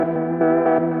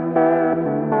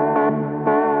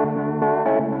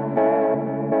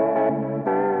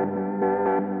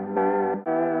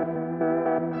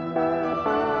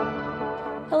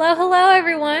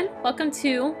on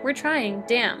to We're Trying,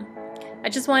 Damn. I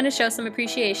just wanted to show some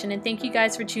appreciation and thank you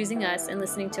guys for choosing us and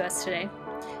listening to us today.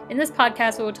 In this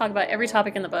podcast, we will talk about every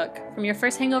topic in the book, from your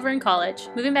first hangover in college,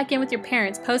 moving back in with your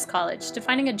parents post-college, to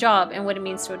finding a job and what it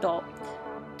means to adult.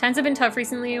 Times have been tough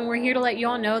recently, and we're here to let you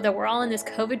all know that we're all in this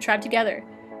COVID trap together.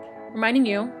 Reminding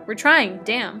you, we're trying,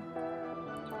 damn.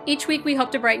 Each week, we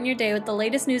hope to brighten your day with the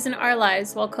latest news in our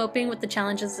lives while coping with the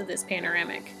challenges of this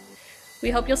panoramic. We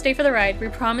hope you'll stay for the ride. We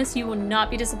promise you will not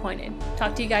be disappointed.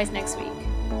 Talk to you guys next week.